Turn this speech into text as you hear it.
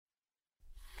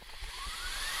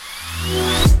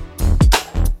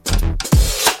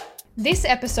This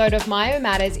episode of Myo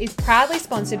Matters is proudly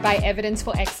sponsored by Evidence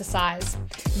for Exercise.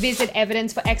 Visit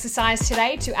Evidence for Exercise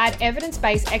today to add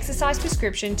evidence-based exercise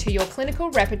prescription to your clinical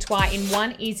repertoire in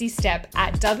one easy step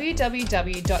at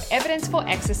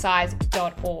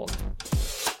www.evidenceforexercise.org.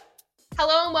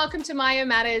 Hello and welcome to Myo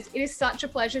Matters. It is such a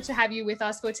pleasure to have you with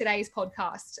us for today's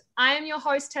podcast. I am your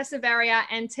host, Tessa Veria,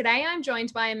 and today I'm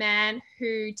joined by a man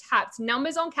who taps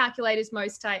numbers on calculators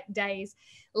most days,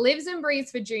 lives and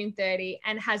breathes for June 30,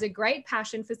 and has a great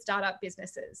passion for startup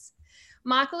businesses.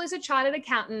 Michael is a chartered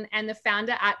accountant and the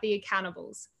founder at The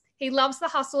Accountables. He loves the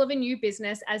hustle of a new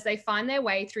business as they find their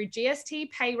way through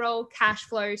GST, payroll, cash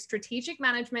flow, strategic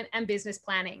management, and business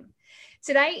planning.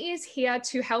 Today he is here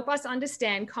to help us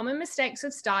understand common mistakes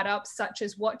of startups, such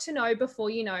as what to know before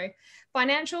you know,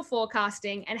 financial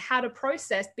forecasting, and how to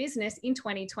process business in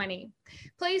 2020.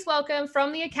 Please welcome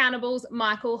from The Accountables,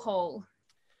 Michael Hall.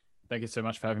 Thank you so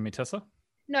much for having me, Tessa.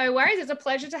 No worries. It's a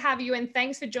pleasure to have you. And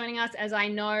thanks for joining us, as I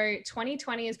know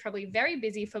 2020 is probably very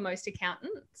busy for most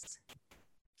accountants.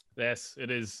 Yes, it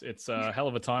is. It's a hell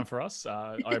of a time for us.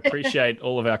 I appreciate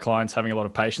all of our clients having a lot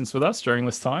of patience with us during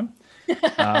this time.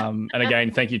 And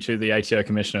again, thank you to the ATO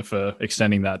Commissioner for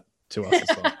extending that to us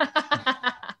as well.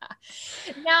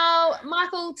 Now,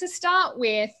 Michael, to start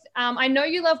with, I know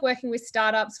you love working with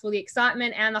startups for the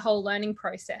excitement and the whole learning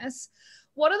process.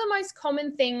 What are the most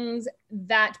common things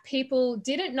that people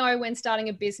didn't know when starting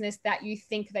a business that you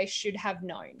think they should have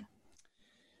known?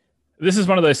 This is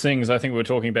one of those things I think we were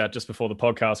talking about just before the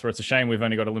podcast where it's a shame we've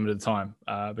only got a limited time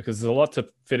because there's a lot to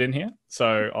fit in here.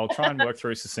 So I'll try and work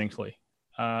through succinctly.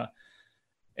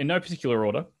 In no particular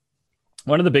order,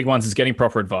 one of the big ones is getting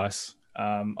proper advice.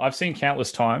 I've seen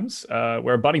countless times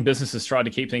where a budding business has tried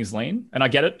to keep things lean. And I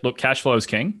get it. Look, cash flow is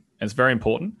king. And it's very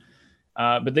important.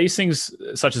 But these things,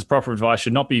 such as proper advice,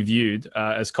 should not be viewed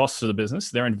as costs to the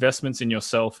business. They're investments in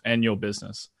yourself and your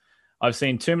business. I've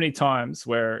seen too many times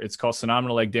where it's cost an arm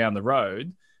and a leg down the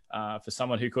road for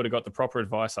someone who could have got the proper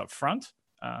advice up front,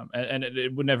 and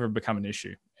it would never become an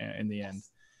issue in the end.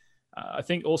 I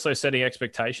think also setting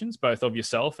expectations, both of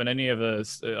yourself and any of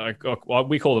us,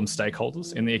 we call them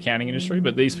stakeholders in the accounting industry,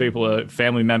 but these people are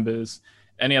family members,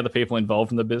 any other people involved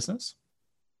in the business.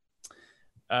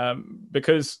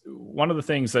 Because one of the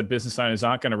things that business owners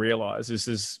aren't going to realize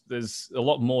is there's a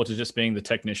lot more to just being the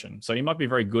technician. So you might be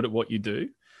very good at what you do,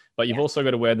 but you've also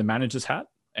got to wear the manager's hat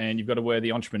and you've got to wear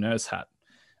the entrepreneur's hat.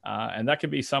 And that can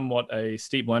be somewhat a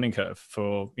steep learning curve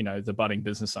for, the budding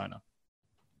business owner.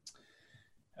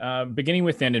 Beginning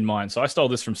with the end in mind. So I stole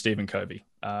this from Stephen Covey.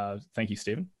 Thank you,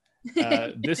 Stephen.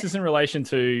 This is in relation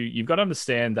to, you've got to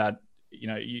understand that,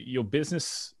 your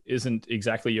business isn't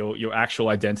exactly your actual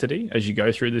identity as you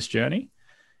go through this journey.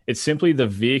 It's simply the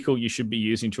vehicle you should be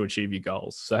using to achieve your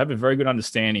goals. So have a very good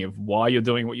understanding of why you're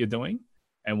doing what you're doing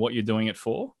and what you're doing it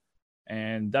for.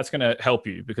 And that's going to help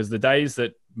you, because the days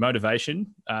that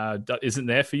motivation isn't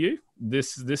there for you,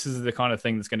 this is the kind of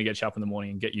thing that's going to get you up in the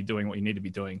morning and get you doing what you need to be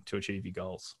doing to achieve your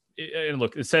goals. And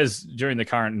look, it says during the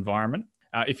current environment,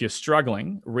 if you're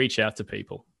struggling, reach out to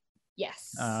people.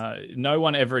 Yes. No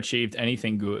one ever achieved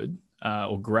anything good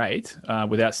or great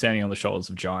without standing on the shoulders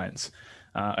of giants.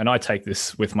 And I take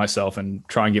this with myself and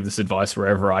try and give this advice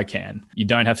wherever I can. You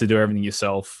don't have to do everything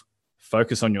yourself.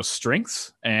 Focus on your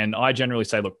strengths. And I generally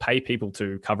say, look, pay people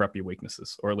to cover up your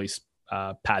weaknesses, or at least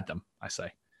pad them, I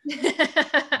say.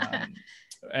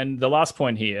 And the last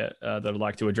point here that I'd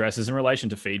like to address is in relation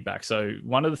to feedback. So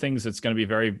one of the things that's going to be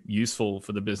very useful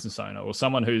for the business owner or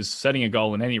someone who's setting a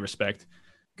goal in any respect,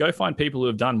 go find people who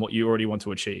have done what you already want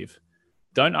to achieve.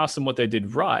 Don't ask them what they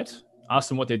did right. Ask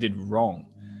them what they did wrong.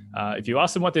 If you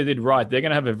ask them what they did right, they're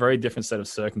going to have a very different set of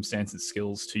circumstances and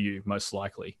skills to you, most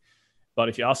likely. But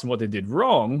if you ask them what they did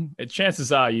wrong,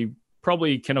 chances are you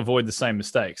probably can avoid the same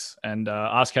mistakes, and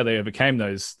ask how they overcame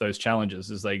those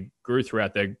challenges as they grew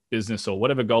throughout their business or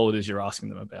whatever goal it is you're asking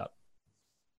them about.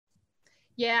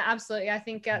 Yeah, absolutely. I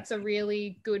think that's a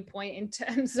really good point in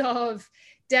terms of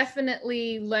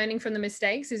definitely learning from the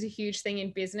mistakes is a huge thing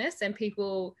in business, and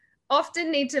people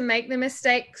often need to make the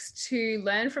mistakes to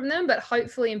learn from them, but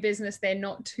hopefully in business they're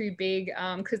not too big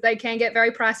because they can get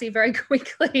very pricey very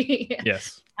quickly.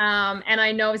 Yes. And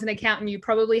I know as an accountant, you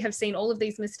probably have seen all of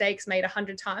these mistakes made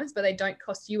 100 times, but they don't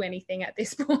cost you anything at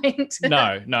this point.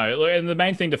 No. And the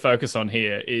main thing to focus on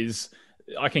here is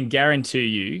I can guarantee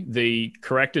you the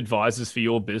correct advisors for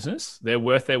your business, they're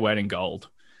worth their weight in gold.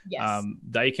 Yes.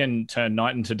 They can turn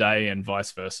night into day and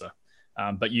vice versa.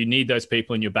 But you need those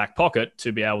people in your back pocket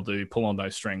to be able to pull on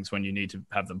those strings when you need to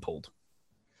have them pulled.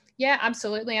 Yeah,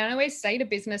 absolutely. And I always say to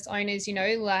business owners,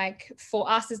 like for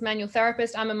us as manual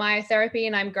therapists, I'm a myotherapy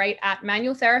and I'm great at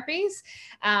manual therapies.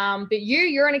 But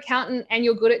you're an accountant and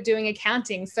you're good at doing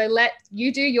accounting. So let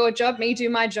you do your job, me do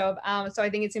my job. So I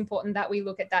think it's important that we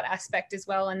look at that aspect as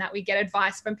well and that we get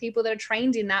advice from people that are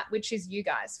trained in that, which is you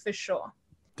guys for sure.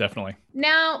 Definitely.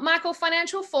 Now, Michael,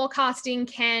 financial forecasting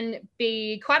can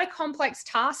be quite a complex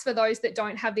task for those that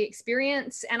don't have the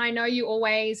experience. And I know you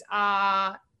always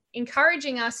are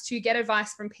encouraging us to get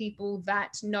advice from people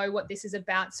that know what this is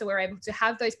about, so we're able to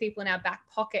have those people in our back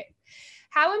pocket.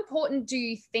 How important do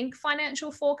you think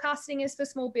financial forecasting is for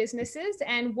small businesses,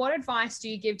 and what advice do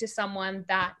you give to someone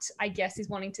that I guess is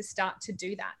wanting to start to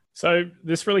do that? So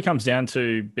this really comes down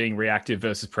to being reactive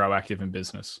versus proactive in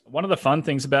business. One of the fun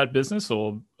things about business,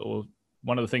 or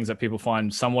one of the things that people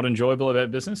find somewhat enjoyable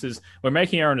about business, is we're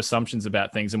making our own assumptions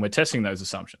about things and we're testing those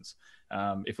assumptions.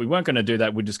 If we weren't going to do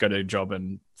that, we'd just go to a job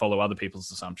and follow other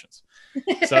people's assumptions.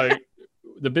 So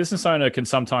the business owner can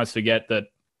sometimes forget that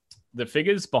the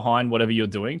figures behind whatever you're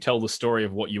doing tell the story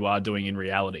of what you are doing in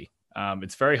reality.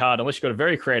 It's very hard, unless you've got a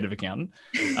very creative accountant.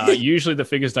 Usually the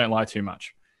figures don't lie too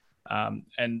much.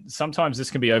 And sometimes this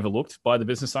can be overlooked by the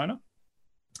business owner.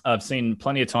 I've seen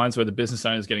plenty of times where the business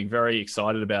owner is getting very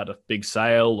excited about a big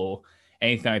sale or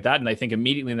anything like that, and they think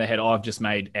immediately in their head, oh, I've just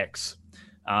made X.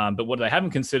 But what they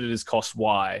haven't considered is cost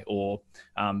Y, or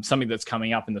something that's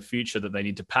coming up in the future that they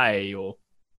need to pay, or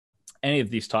any of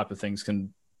these type of things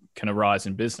can arise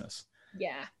in business.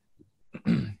 Yeah.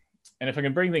 And if I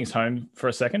can bring things home for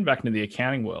a second, back into the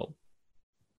accounting world,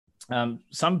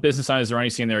 some business owners are only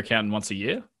seeing their accountant once a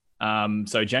year.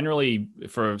 So generally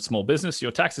for a small business,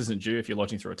 your tax isn't due if you're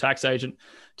lodging through a tax agent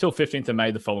till 15th of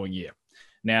May the following year.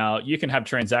 Now, you can have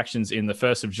transactions in the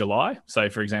 1st of July. So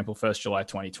for example, 1st July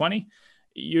 2020,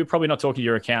 you're probably not talking to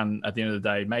your accountant at the end of the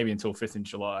day, maybe until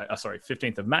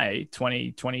 15th of May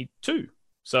 2022.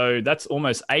 So that's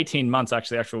almost 18 months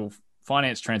actually actual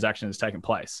finance transaction has taken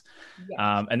place.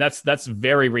 Yes. And that's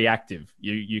very reactive.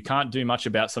 You can't do much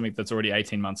about something that's already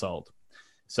 18 months old.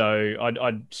 So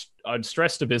I'd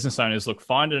stress to business owners, look,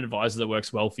 find an advisor that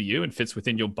works well for you and fits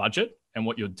within your budget and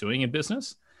what you're doing in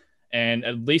business, and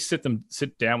at least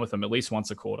sit down with them at least once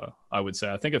a quarter, I would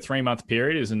say. I think a 3-month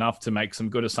period is enough to make some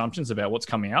good assumptions about what's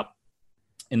coming up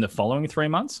in the following 3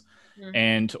 months,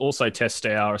 and also test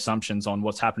our assumptions on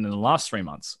what's happened in the last 3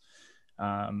 months.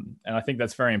 And I think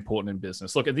that's very important in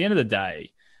business. Look, at the end of the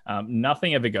day,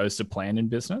 nothing ever goes to plan in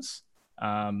business.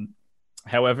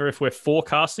 However, if we're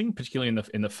forecasting, particularly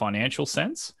in the financial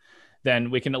sense, then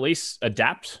we can at least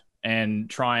adapt and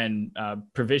try and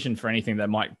provision for anything that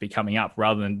might be coming up,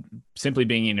 rather than simply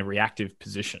being in a reactive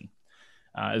position.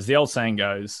 As the old saying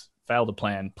goes, fail to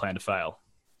plan, plan to fail.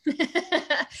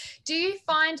 Do you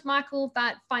find, Michael,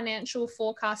 that financial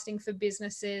forecasting for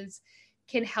businesses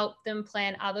can help them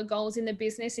plan other goals in the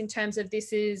business, in terms of,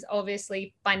 this is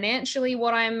obviously financially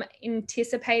what I'm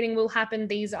anticipating will happen,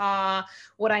 these are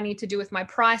what I need to do with my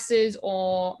prices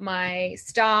or my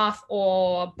staff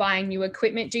or buying new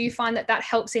equipment? Do you find that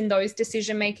helps in those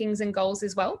decision makings and goals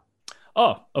as well?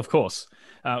 Oh, of course.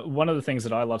 One of the things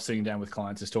that I love sitting down with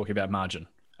clients is talking about margin.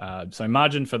 So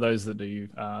margin, for those that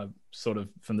are sort of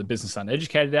from the business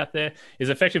uneducated out there, is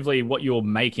effectively what you're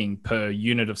making per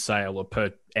unit of sale or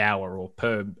per hour or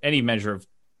per any measure of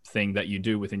thing that you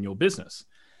do within your business.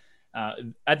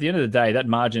 At the end of the day, that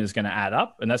margin is going to add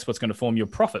up, and that's what's going to form your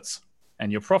profits.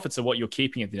 And your profits are what you're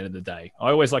keeping at the end of the day.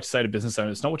 I always like to say to business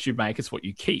owners, it's not what you make, it's what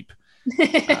you keep.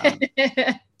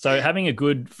 So having a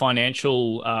good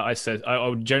financial, I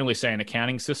would generally say an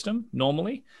accounting system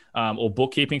normally, or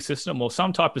bookkeeping system, or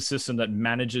some type of system that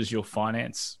manages your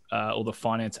finance or the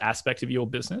finance aspect of your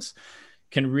business,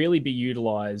 can really be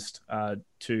utilized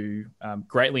to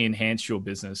greatly enhance your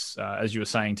business. As you were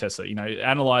saying, Tessa,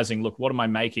 analyzing, look, what am I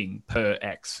making per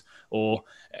X? Or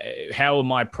how are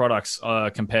my products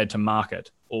compared to market?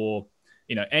 Or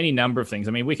any number of things.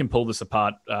 I mean, we can pull this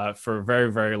apart for a very,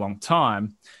 very long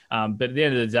time. But at the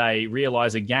end of the day,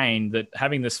 realize again that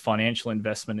having this financial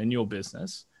investment in your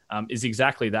business is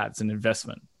exactly that. It's an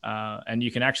investment. And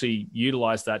you can actually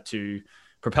utilize that to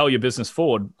propel your business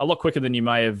forward a lot quicker than you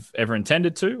may have ever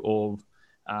intended to, or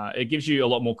it gives you a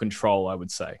lot more control, I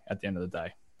would say, at the end of the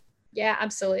day. Yeah,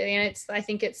 absolutely. And I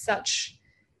think it's such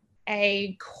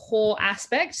a core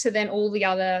aspect to then all the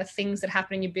other things that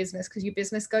happen in your business, because your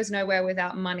business goes nowhere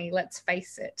without money, let's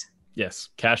face it. Yes,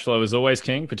 cash flow is always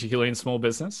king, particularly in small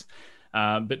business.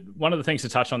 But one of the things to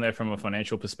touch on there from a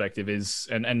financial perspective is,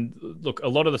 and look, a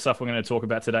lot of the stuff we're going to talk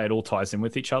about today, it all ties in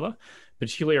with each other,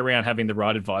 particularly around having the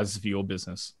right advisors for your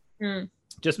business.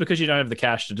 Just because you don't have the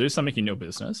cash to do something in your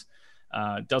business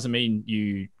doesn't mean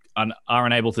you are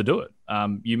unable to do it.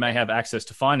 You may have access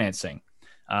to financing,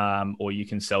 or you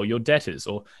can sell your debtors,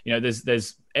 or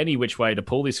there's any which way to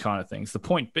pull these kind of things. The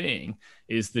point being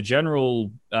is the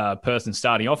general person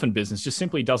starting off in business just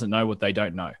simply doesn't know what they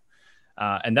don't know,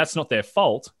 and that's not their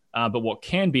fault. But what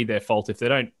can be their fault if they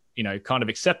don't kind of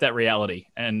accept that reality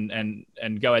and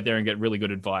go out there and get really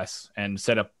good advice and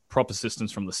set up proper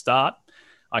systems from the start.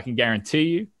 I can guarantee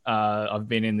you, I've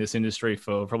been in this industry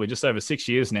for probably just over 6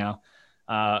 years now.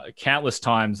 Countless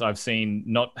times I've seen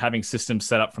not having systems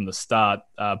set up from the start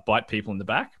bite people in the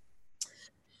back.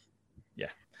 Yeah.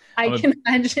 I can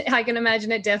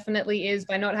imagine it definitely is.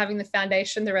 By not having the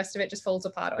foundation, the rest of it just falls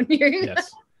apart on you.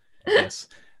 Yes.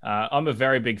 I'm a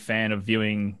very big fan of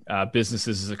viewing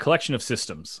businesses as a collection of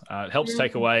systems. It helps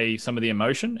take away some of the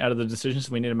emotion out of the decisions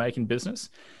we need to make in business.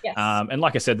 Yes. And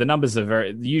like I said, the numbers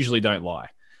usually don't lie.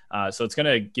 So it's going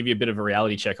to give you a bit of a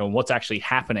reality check on what's actually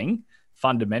happening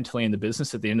fundamentally in the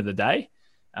business at the end of the day.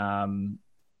 And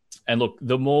look,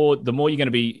 the more you're going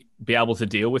to be able to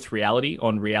deal with reality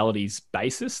on reality's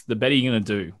basis, the better you're going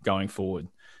to do going forward.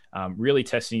 Really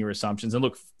testing your assumptions. And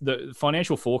look, the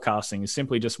financial forecasting is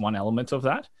simply just one element of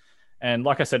that. And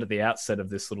like I said at the outset of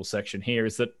this little section here,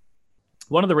 is that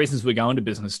one of the reasons we go into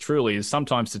business truly is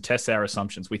sometimes to test our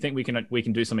assumptions. We think we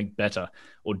can do something better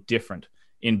or different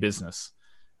in business.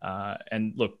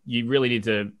 And look, you really need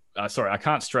to, I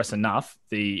can't stress enough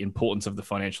the importance of the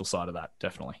financial side of that,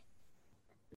 definitely.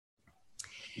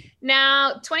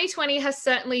 Now, 2020 has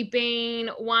certainly been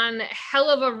one hell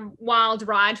of a wild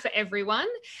ride for everyone.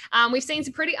 We've seen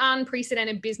some pretty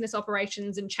unprecedented business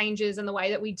operations and changes in the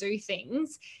way that we do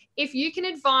things. If you can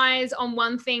advise on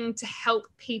one thing to help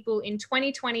people in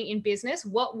 2020 in business,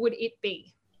 what would it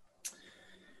be?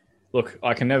 Look,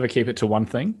 I can never keep it to one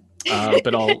thing,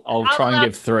 but I'll try and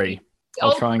give three.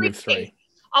 I'll try and give three.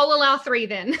 I'll allow three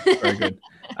then. Very good.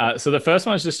 So the first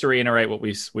one is just to reiterate what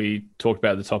we talked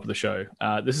about at the top of the show.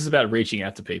 This is about reaching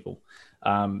out to people.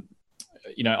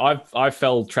 I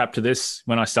fell trapped to this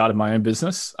when I started my own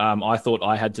business. I thought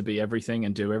I had to be everything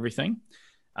and do everything.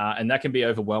 And that can be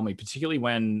overwhelming, particularly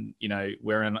when,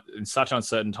 we're in such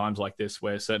uncertain times like this,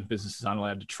 where certain businesses aren't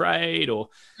allowed to trade, or,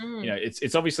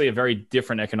 it's obviously a very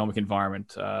different economic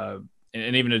environment,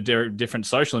 and even a different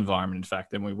social environment, in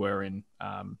fact, than we were in,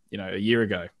 a year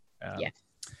ago.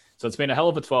 So it's been a hell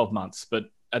of a 12 months, but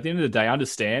at the end of the day,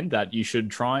 understand that you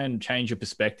should try and change your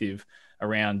perspective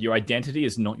around your identity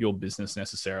is not your business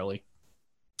necessarily.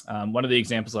 One of the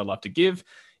examples I'd love to give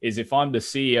is if I'm the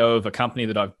CEO of a company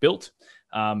that I've built,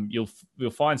 you'll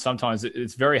find sometimes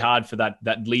it's very hard for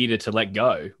that leader to let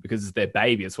go because it's their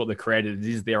baby. It's what they created.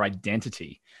 It is their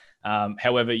identity.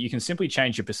 However, you can simply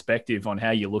change your perspective on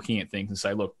how you're looking at things and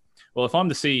say, look, well, if I'm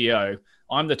the CEO,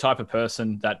 I'm the type of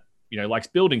person that, likes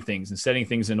building things and setting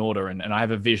things in order, and I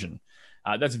have a vision.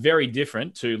 That's very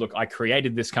different to, look, I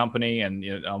created this company and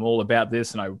I'm all about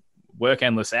this and I work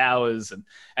endless hours.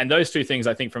 And those two things,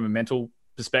 I think, from a mental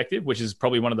perspective, which is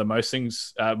probably one of the most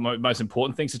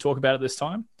important things to talk about at this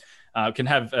time, can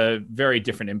have a very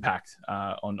different impact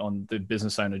on the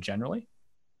business owner generally.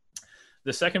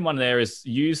 The second one there is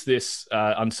use this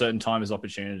uncertain time as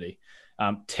opportunity.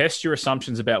 Test your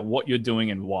assumptions about what you're doing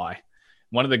and why.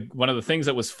 One of the things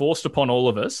that was forced upon all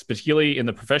of us, particularly in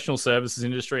the professional services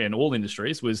industry and all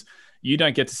industries, was you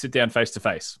don't get to sit down face to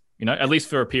face, at least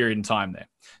for a period in time there.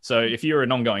 So if you're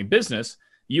an ongoing business,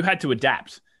 you had to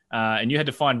adapt and you had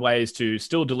to find ways to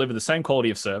still deliver the same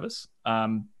quality of service,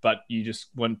 but you just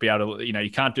wouldn't be able to,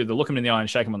 you can't do the look them in the eye and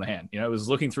shake them on the hand. It was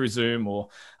looking through Zoom or,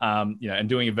 and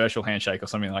doing a virtual handshake or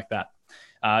something like that.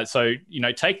 So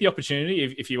take the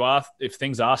opportunity if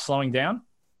things are slowing down.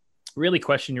 Really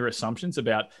question your assumptions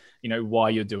about, why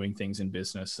you're doing things in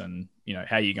business and,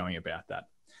 how you're going about that.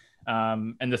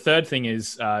 And the third thing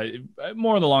is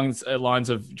more on the lines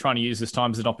of trying to use this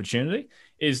time as an opportunity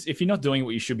is if you're not doing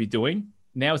what you should be doing,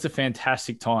 now is a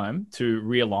fantastic time to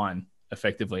realign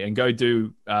effectively and go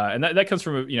do, and that comes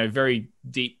from, very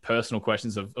deep personal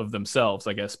questions of themselves,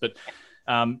 I guess. But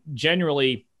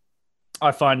generally,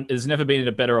 I find there's never been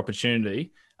a better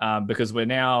opportunity because we're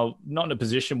now not in a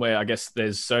position where I guess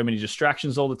there's so many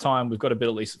distractions all the time. We've got a bit,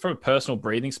 at least from a personal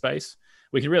breathing space,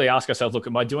 we can really ask ourselves, look,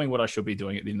 am I doing what I should be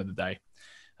doing at the end of the day?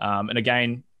 And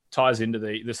again, ties into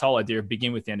this whole idea of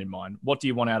begin with the end in mind. What do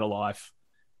you want out of life?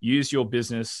 Use your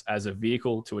business as a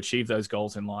vehicle to achieve those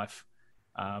goals in life.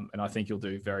 And I think you'll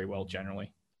do very well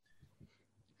generally.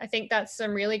 I think that's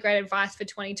some really great advice for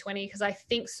 2020 because I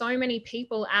think so many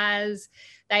people, as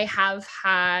they have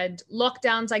had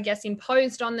lockdowns, I guess,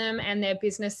 imposed on them and their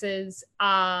businesses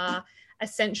are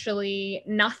essentially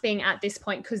nothing at this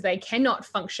point because they cannot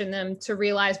function them, to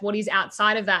realize what is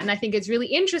outside of that. And I think it's really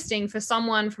interesting for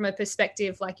someone from a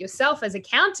perspective like yourself as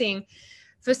accounting,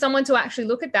 for someone to actually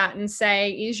look at that and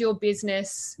say, is your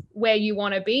business where you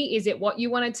want to be? Is it what you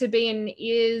want it to be?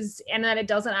 And that it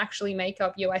doesn't actually make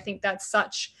up you. I think that's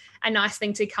such a nice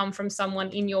thing to come from someone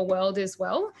in your world as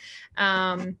well.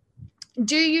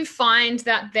 Do you find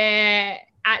that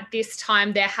at this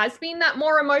time, there has been that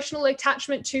more emotional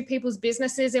attachment to people's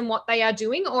businesses and what they are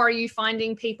doing? Or are you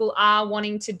finding people are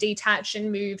wanting to detach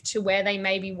and move to where they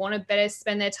maybe want to better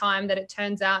spend their time, that it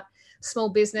turns out small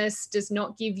business does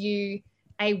not give you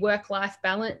a work-life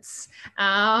balance?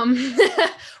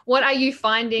 What are you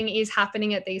finding is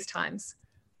happening at these times?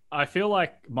 I feel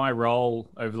like my role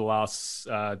over the last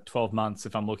 12 months,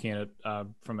 if I'm looking at it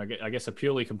from, I guess, a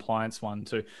purely compliance one,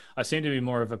 to I seem to be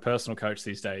more of a personal coach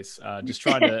these days, just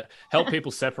trying to help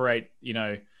people separate,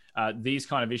 these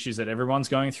kind of issues that everyone's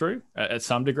going through at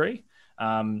some degree.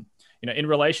 In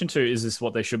relation to, is this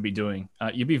what they should be doing?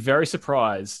 You'd be very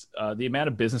surprised the amount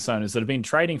of business owners that have been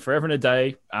trading forever and a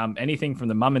day, anything from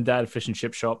the mum and dad fish and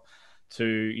chip shop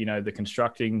to,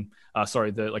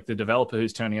 the developer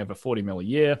who's turning over 40 mil a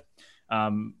year.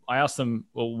 I asked them,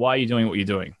 well, why are you doing what you're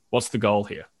doing? What's the goal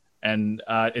here? And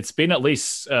it's been at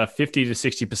least 50 to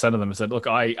 60% of them have said, look,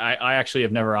 I actually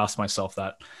have never asked myself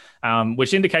that,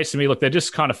 which indicates to me, look, they're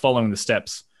just kind of following the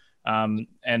steps. And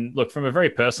look, from a very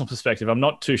personal perspective, I'm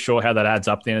not too sure how that adds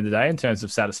up at the end of the day in terms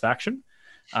of satisfaction.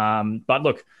 But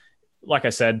look, like I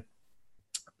said,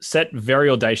 set very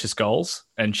audacious goals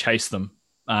and chase them.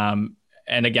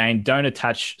 And again, don't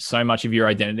attach so much of your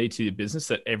identity to your business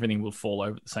that everything will fall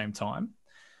over at the same time.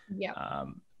 Yeah.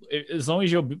 As long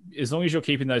as you're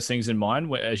keeping those things in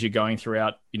mind as you're going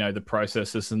throughout, the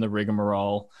processes and the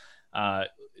rigmarole,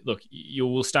 look, you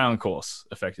will stay on course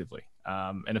effectively.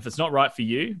 And if it's not right for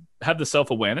you, have the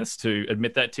self-awareness to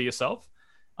admit that to yourself.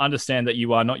 Understand that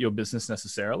you are not your business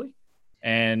necessarily,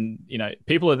 and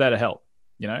people are there to help.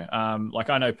 Like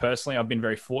I know personally, I've been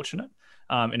very fortunate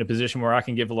in a position where I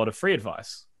can give a lot of free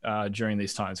advice during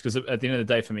these times, because at the end of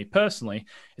the day, for me personally,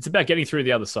 it's about getting through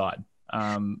the other side.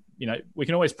 We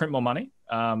can always print more money.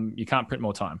 You can't print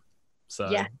more time. So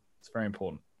yeah, it's very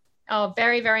important. Oh,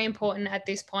 very, very important at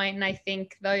this point. And I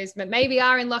think those that maybe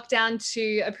are in lockdown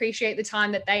to appreciate the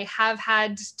time that they have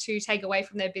had to take away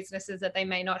from their businesses that they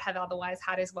may not have otherwise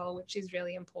had as well, which is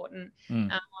really important.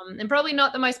 And probably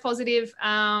not the most positive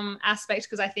aspect,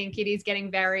 because I think it is getting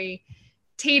very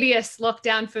tedious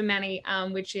lockdown for many,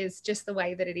 which is just the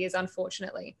way that it is,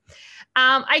 unfortunately.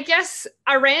 I guess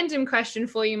a random question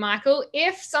for you, Michael.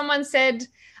 If someone said,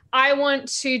 I want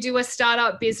to do a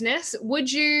startup business, would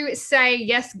you say,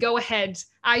 yes, go ahead?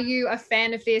 Are you a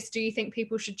fan of this? Do you think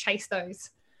people should chase those?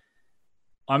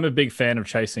 I'm a big fan of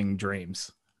chasing dreams.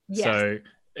 Yes. So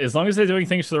as long as they're doing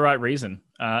things for the right reason,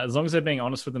 as long as they're being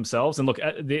honest with themselves, and look,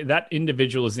 that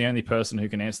individual is the only person who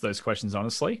can answer those questions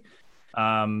honestly.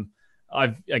 Part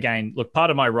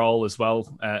of my role as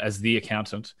well as the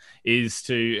accountant is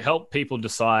to help people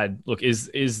decide, look, is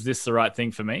this the right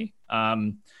thing for me?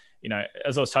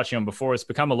 As I was touching on before, it's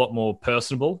become a lot more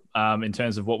personable in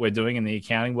terms of what we're doing in the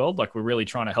accounting world. Like, we're really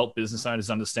trying to help business owners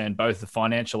understand both the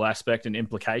financial aspect and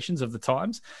implications of the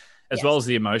times, as well as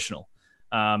the emotional.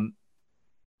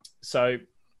 So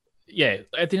yeah,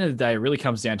 at the end of the day, it really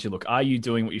comes down to, look, are you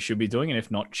doing what you should be doing? And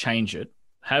if not, change it.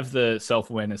 Have the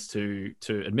self-awareness to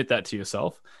admit that to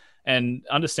yourself, and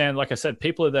understand, like I said,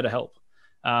 people are there to help.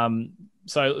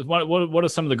 So what are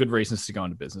some of the good reasons to go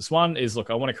into business? One is,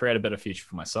 look, I want to create a better future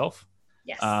for myself.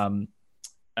 Yes. And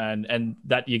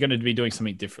that you're going to be doing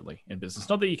something differently in business.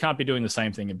 Not that you can't be doing the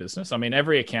same thing in business. I mean,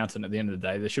 every accountant at the end of the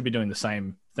day, they should be doing the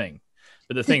same thing.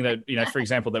 But the thing that, for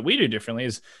example, that we do differently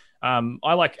is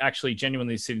I like actually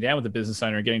genuinely sitting down with the business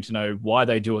owner and getting to know why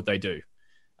they do what they do.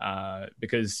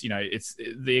 Because, it's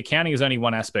the accounting is only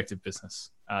one aspect of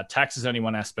business. Tax is only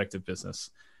one aspect of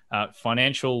business.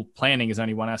 Financial planning is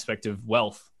only one aspect of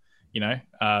wealth,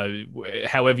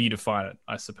 however you define it,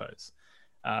 I suppose.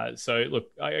 So look,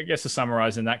 I guess to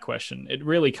summarize in that question, it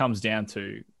really comes down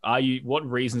to, what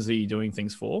reasons are you doing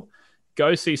things for?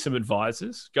 Go see some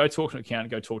advisors, go talk to an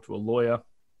accountant, go talk to a lawyer.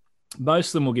 Most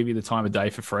of them will give you the time of day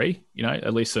for free,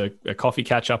 at least a coffee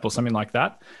catch up or something like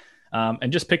that.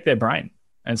 And just pick their brain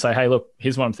and say, hey, look,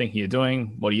 here's what I'm thinking you're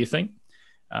doing. What do you think?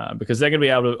 Because they're going to be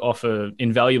able to offer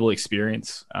invaluable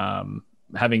experience,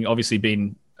 having obviously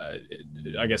been,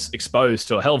 exposed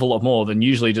to a hell of a lot more than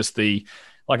usually just the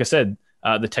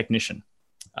technician.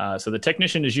 So the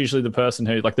technician is usually the person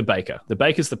who, like the baker. The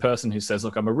baker's the person who says,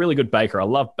 look, I'm a really good baker. I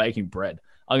love baking bread.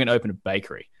 I'm going to open a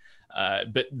bakery.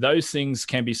 But those things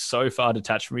can be so far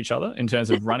detached from each other in terms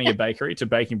of running a bakery to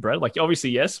baking bread. Like,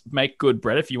 obviously, yes, make good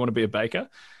bread if you want to be a baker.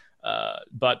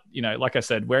 But, like I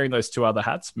said, wearing those two other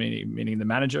hats, meaning the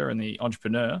manager and the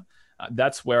entrepreneur,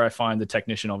 that's where I find the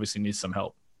technician obviously needs some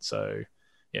help. So,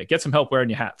 yeah, get some help wearing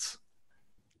your hats.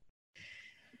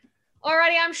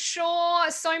 Alrighty, I'm sure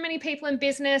so many people in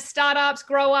business, startups,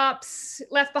 grow-ups,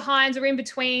 left behinds or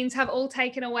in-betweens have all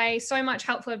taken away so much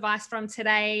helpful advice from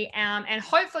today. And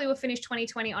hopefully we'll finish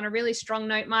 2020 on a really strong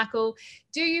note. Michael,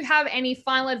 do you have any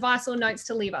final advice or notes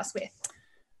to leave us with?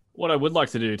 What I would like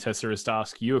to do, Tessa, is to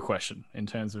ask you a question in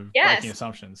terms of breaking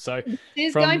assumptions. So this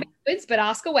is going backwards, but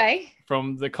ask away.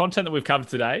 From the content that we've covered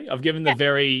today, I've given the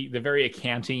very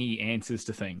accounting answers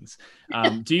to things.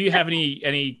 Do you have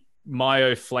any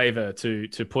Mayo flavor to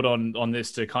put on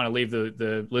this to kind of leave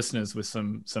the listeners with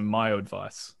some Mayo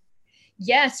advice?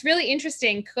 Yes, really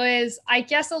interesting, because I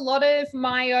guess a lot of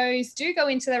Mayos do go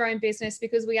into their own business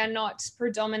because we are not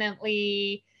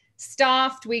predominantly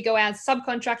staffed. We go as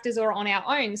subcontractors or on our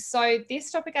own. So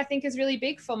this topic I think is really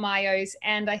big for Mayos,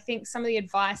 and I think some of the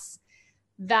advice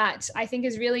that I think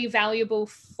is really valuable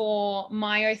for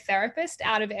myotherapist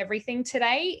out of everything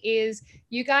today is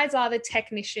you guys are the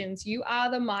technicians. You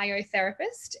are the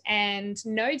myotherapist, and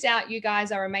no doubt you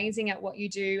guys are amazing at what you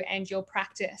do and your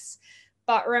practice.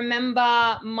 But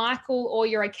remember, Michael or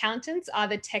your accountants are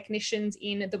the technicians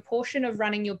in the portion of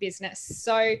running your business.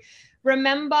 So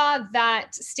remember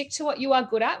that, stick to what you are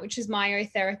good at, which is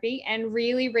myotherapy, and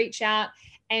really reach out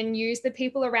and use the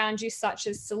people around you, such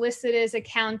as solicitors,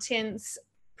 accountants,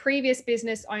 previous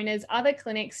business owners, other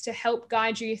clinics, to help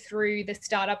guide you through the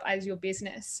startup as your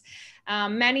business.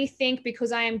 Many think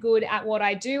because I am good at what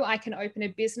I do, I can open a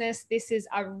business. This is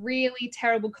a really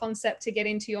terrible concept to get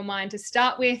into your mind to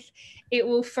start with. It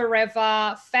will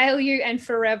forever fail you and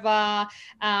forever,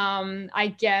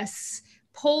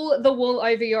 pull the wool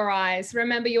over your eyes.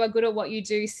 Remember, you are good at what you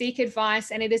do. Seek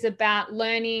advice, and it is about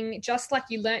learning. Just like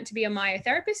you learned to be a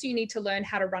myotherapist, you need to learn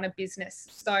how to run a business.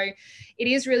 So it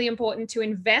is really important to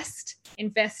invest.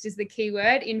 Invest is the key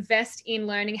word. Invest in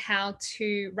learning how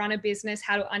to run a business,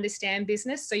 how to understand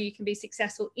business, so you can be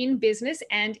successful in business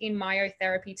and in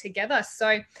myotherapy together.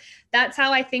 So that's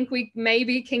how I think we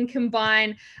maybe can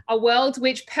combine a world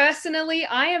which personally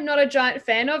I am not a giant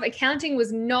fan of. Accounting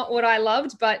was not what I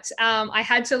loved, but I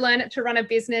had to learn it to run a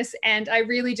business, and I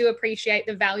really do appreciate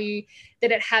the value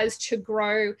that it has to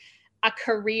grow a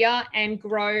career and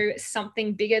grow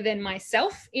something bigger than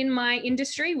myself in my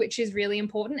industry, which is really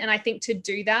important. And I think to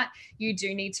do that, you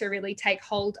do need to really take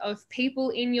hold of people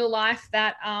in your life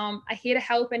that are here to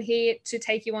help and here to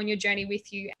take you on your journey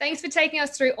with you. Thanks for taking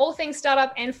us through all things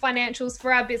startup and financials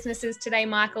for our businesses today,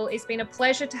 Michael. It's been a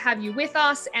pleasure to have you with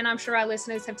us, and I'm sure our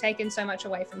listeners have taken so much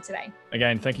away from today.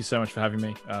 Again, thank you so much for having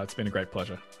me. It's been a great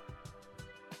pleasure.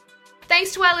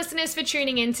 Thanks to our listeners for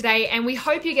tuning in today, and we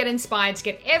hope you get inspired to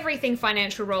get everything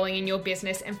financial rolling in your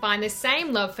business and find the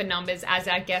same love for numbers as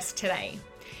our guest today.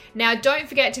 Now, don't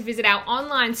forget to visit our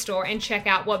online store and check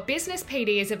out what Business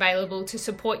PD is available to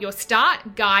support your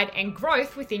start, guide, and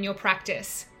growth within your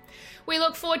practice. We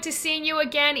look forward to seeing you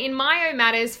again in Myo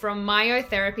Matters from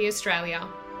Myotherapy Australia.